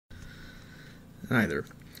Hi there.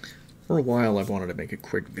 For a while I've wanted to make a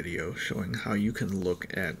quick video showing how you can look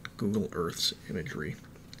at Google Earth's imagery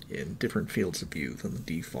in different fields of view than the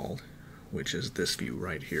default, which is this view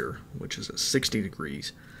right here, which is at 60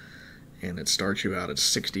 degrees, and it starts you out at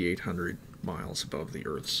 6,800 miles above the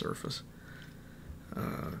Earth's surface.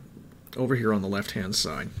 Over here on the left-hand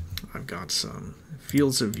side, I've got some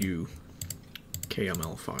fields of view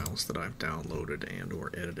KML files that I've downloaded and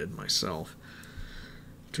or edited myself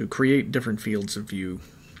to create different fields of view,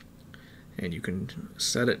 and you can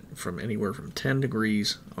set it from anywhere from 10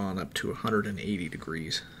 degrees on up to 180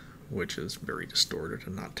 degrees, which is very distorted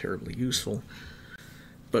and not terribly useful.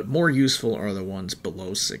 But more useful are the ones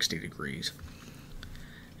below 60 degrees.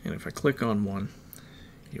 And if I click on one,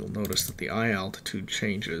 you'll notice that the eye altitude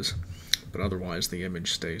changes, but otherwise the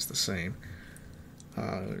image stays the same.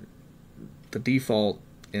 The default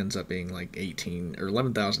ends up being like 18 or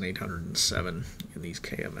 11,807 in these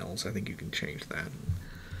KMLs. I think you can change that.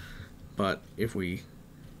 But if we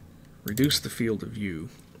reduce the field of view,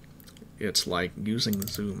 it's like using the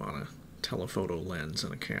zoom on a telephoto lens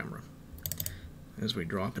in a camera. As we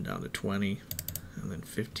drop it down to 20 and then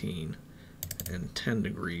 15 and 10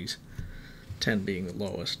 degrees, 10 being the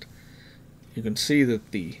lowest, you can see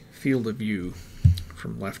that the field of view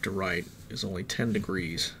from left to right is only 10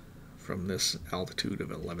 degrees from this altitude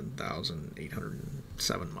of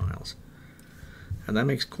 11,807 miles. And that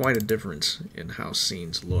makes quite a difference in how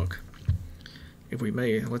scenes look. If we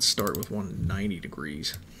may, let's start with 190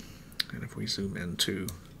 degrees, and if we zoom into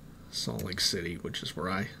Salt Lake City, which is where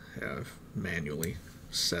I have manually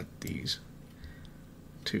set these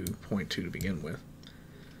to 0.2 to begin with,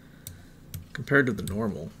 compared to the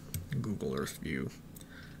normal Google Earth view,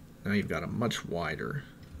 now you've got a much wider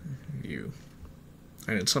view.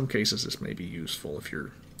 And in some cases this may be useful if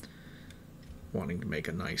you're wanting to make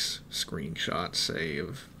a nice screenshot, say,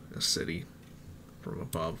 of a city from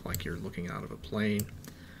above, like you're looking out of a plane,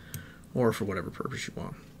 or for whatever purpose you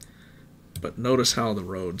want. But notice how the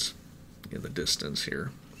roads in the distance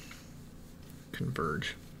here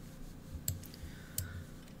converge.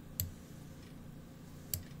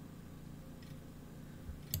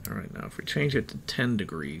 Alright, now if we change it to 10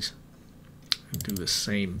 degrees and do the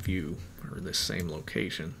same view, or this same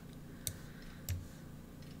location,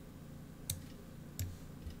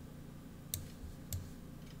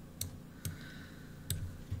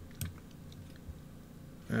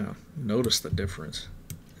 now notice the difference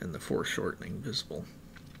in the foreshortening visible.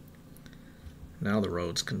 Now the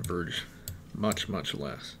roads converge much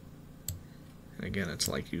less. And again, it's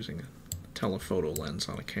like using a telephoto lens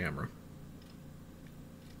on a camera.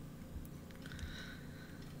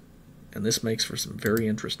 And this makes for some very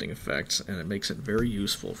interesting effects, and it makes it very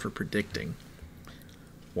useful for predicting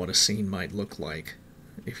what a scene might look like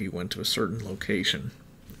if you went to a certain location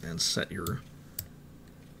and set your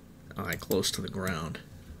eye close to the ground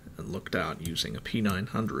and looked out using a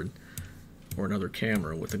P900 or another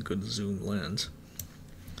camera with a good zoom lens,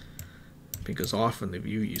 because often the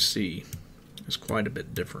view you see is quite a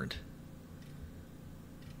bit different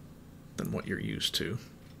than what you're used to.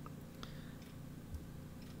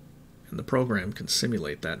 And the program can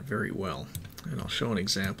simulate that very well. And I'll show an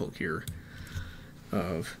example here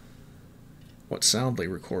of what Soundly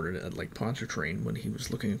recorded at Lake Pontchartrain when he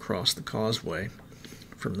was looking across the causeway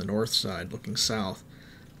from the north side looking south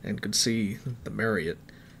and could see the Marriott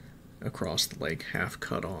across the lake half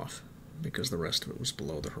cut off because the rest of it was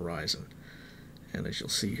below the horizon. And as you'll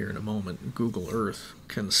see here in a moment, Google Earth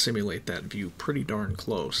can simulate that view pretty darn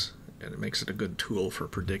close, and it makes it a good tool for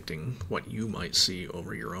predicting what you might see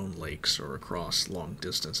over your own lakes or across long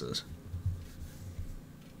distances.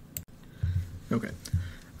 Okay,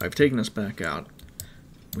 I've taken us back out.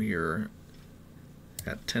 We are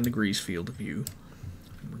at 10 degrees field of view.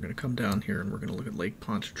 And we're going to come down here and we're going to look at Lake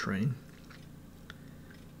Pontchartrain,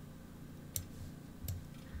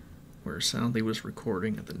 where Soundly was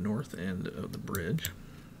recording at the north end of the bridge,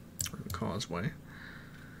 or the causeway.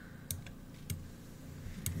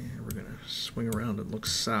 And we're going to swing around and look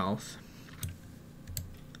south.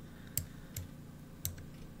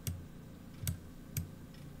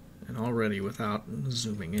 And already, without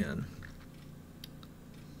zooming in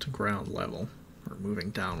to ground level, or moving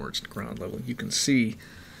downwards to ground level, you can see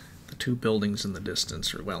the two buildings in the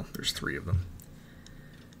distance, or well, there's three of them.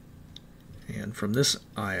 And from this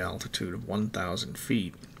eye altitude of 1,000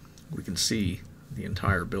 feet, we can see the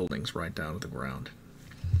entire buildings right down to the ground.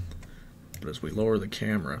 But as we lower the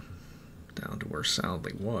camera down to where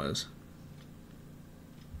Soundly was,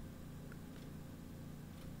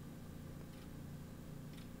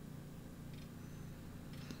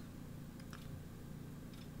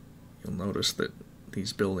 you'll notice that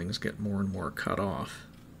these buildings get more and more cut off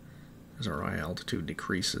as our eye altitude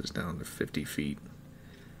decreases down to 50 feet,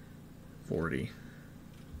 40,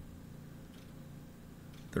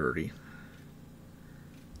 30.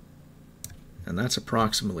 And that's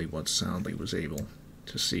approximately what Soundly was able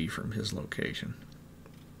to see from his location.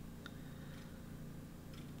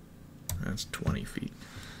 That's 20 feet.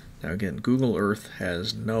 Now again, Google Earth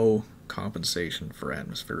has no compensation for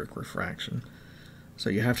atmospheric refraction, so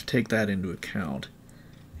you have to take that into account.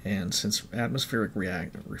 And since atmospheric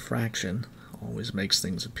refraction always makes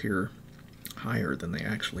things appear higher than they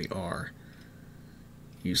actually are,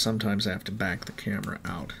 you sometimes have to back the camera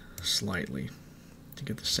out slightly to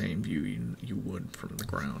get the same view you would from the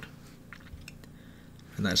ground.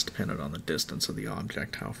 And that's dependent on the distance of the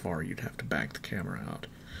object, how far you'd have to back the camera out.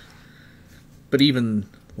 But even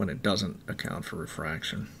when it doesn't account for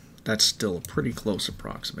refraction, that's still a pretty close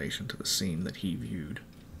approximation to the scene that he viewed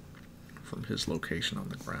from his location on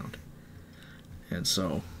the ground. And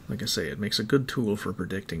so, like I say, it makes a good tool for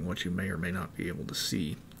predicting what you may or may not be able to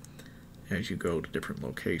see as you go to different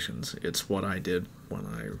locations. It's what I did when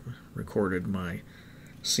I recorded my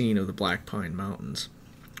scene of the Black Pine Mountains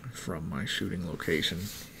from my shooting location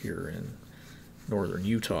here in northern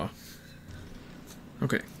Utah.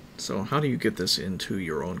 Okay, so how do you get this into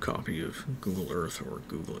your own copy of Google Earth or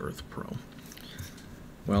Google Earth Pro?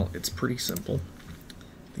 Well, it's pretty simple.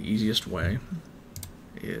 The easiest way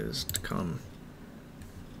is to come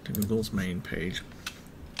to Google's main page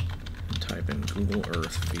and type in Google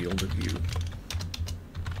Earth Field of View.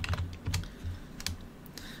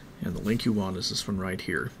 And the link you want is this one right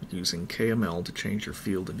here, using KML to change your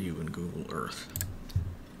field of view in Google Earth.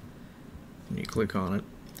 When you click on it,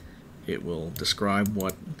 it will describe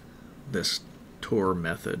what this tour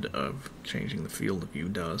method of changing the field of view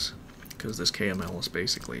does, because this KML is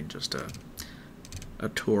basically just a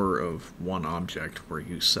tour of one object where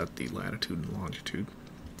you set the latitude and longitude.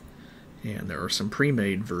 And there are some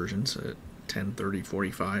pre-made versions at 10, 30,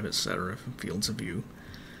 45, etc. fields of view.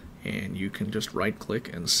 And you can just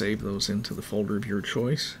right-click and save those into the folder of your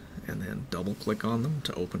choice, and then double-click on them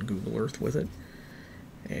to open Google Earth with it.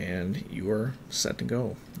 And you are set to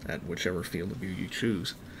go at whichever field of view you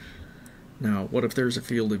choose. Now, what if there's a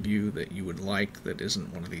field of view that you would like that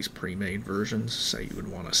isn't one of these pre-made versions? Say you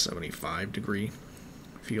would want a 75-degree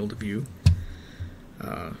field of view.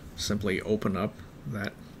 Simply open up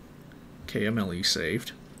that KML you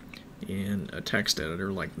saved in a text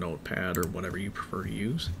editor like Notepad or whatever you prefer to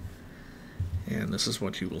use. And this is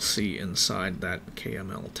what you will see inside that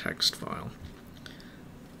KML text file.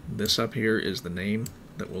 This up here is the name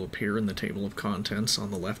that will appear in the table of contents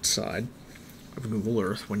on the left side of Google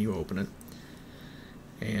Earth when you open it.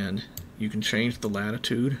 And you can change the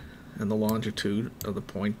latitude and the longitude of the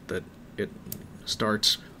point that it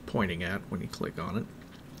starts pointing at when you click on it.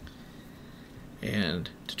 And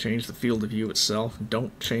to change the field of view itself,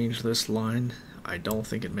 don't change this line. I don't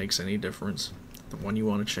think it makes any difference. The one you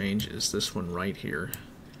want to change is this one right here,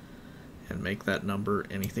 and make that number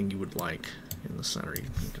anything you would like in the center. You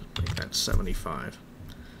can just make that 75,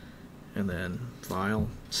 and then File,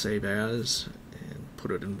 Save As, and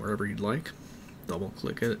put it in wherever you'd like. Double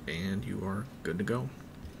click it and you are good to go.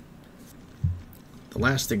 The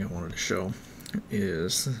last thing I wanted to show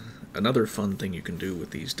is another fun thing you can do with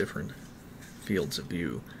these different fields of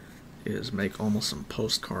view is make almost some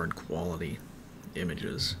postcard quality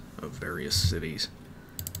images of various cities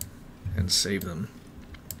and save them.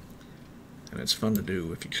 And it's fun to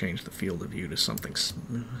do if you change the field of view to something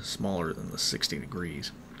smaller than the 60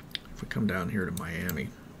 degrees. If we come down here to Miami,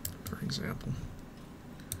 for example,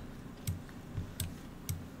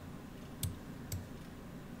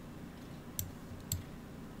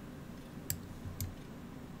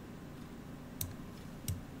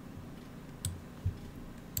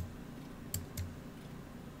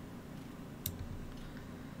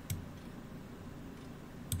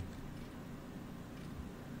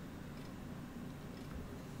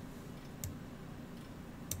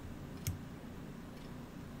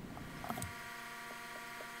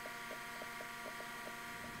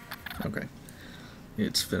 okay,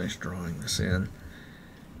 it's finished drawing this in,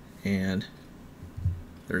 and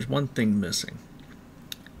there's one thing missing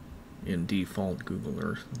in default Google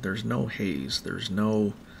Earth. There's no haze, there's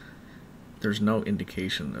no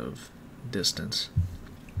indication of distance.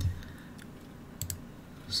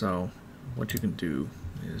 So what you can do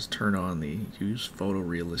is turn on the Use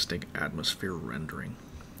Photorealistic Atmosphere Rendering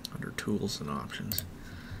under Tools and Options.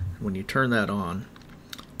 And when you turn that on,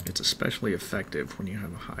 it's especially effective when you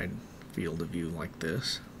have a high field of view like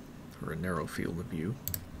this, or a narrow field of view.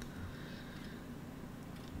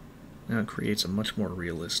 Now it creates a much more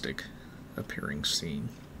realistic appearing scene.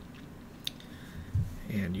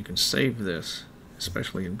 And you can save this,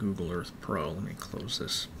 especially in Google Earth Pro. Let me close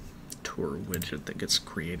this tour widget that gets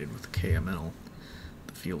created with KML,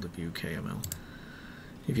 the field of view KML.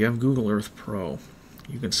 If you have Google Earth Pro,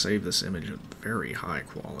 you can save this image at very high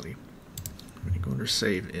quality. When you go under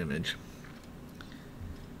Save Image,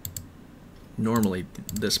 normally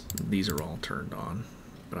these are all turned on,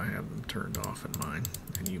 but I have them turned off in mine,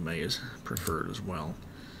 and you may prefer it as well.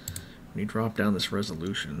 When you drop down this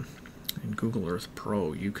resolution, in Google Earth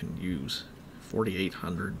Pro you can use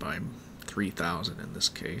 4800 by 3000 in this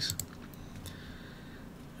case.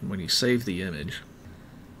 And when you save the image,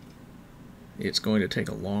 it's going to take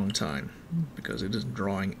a long time because it is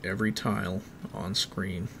drawing every tile on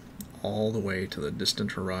screen all the way to the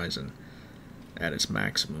distant horizon at its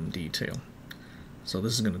maximum detail. So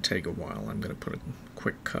this is going to take a while. I'm going to put a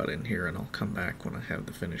quick cut in here and I'll come back when I have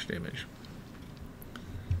the finished image.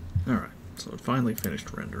 Alright, so it finally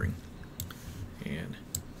finished rendering, and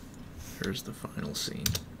here's the final scene.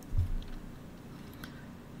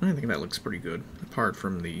 I think that looks pretty good, apart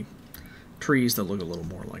from the trees that look a little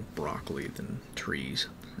more like broccoli than trees,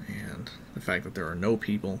 and the fact that there are no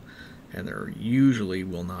people and there usually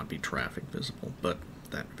will not be traffic visible, but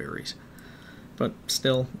that varies. But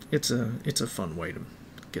still, it's a fun way to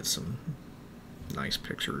get some nice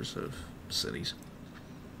pictures of cities.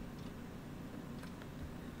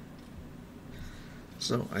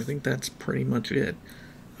 So I think that's pretty much it.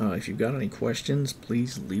 If you've got any questions,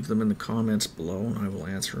 please leave them in the comments below and I will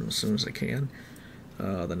answer them as soon as I can.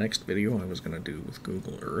 The next video I was going to do with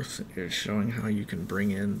Google Earth is showing how you can bring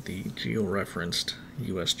in the georeferenced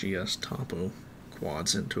USGS topo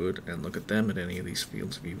quads into it and look at them at any of these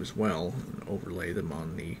fields of view as well, and overlay them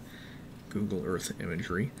on the Google Earth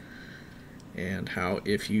imagery. And how,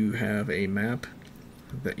 if you have a map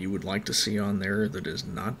that you would like to see on there that is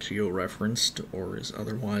not georeferenced or is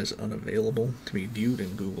otherwise unavailable to be viewed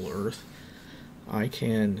in Google Earth, I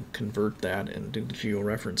can convert that and do the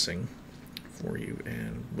georeferencing for you,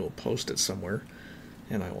 and we'll post it somewhere,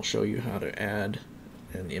 and I will show you how to add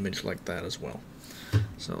an image like that as well.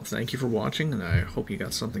 So thank you for watching, and I hope you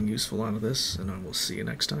got something useful out of this, and I will see you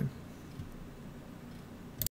next time.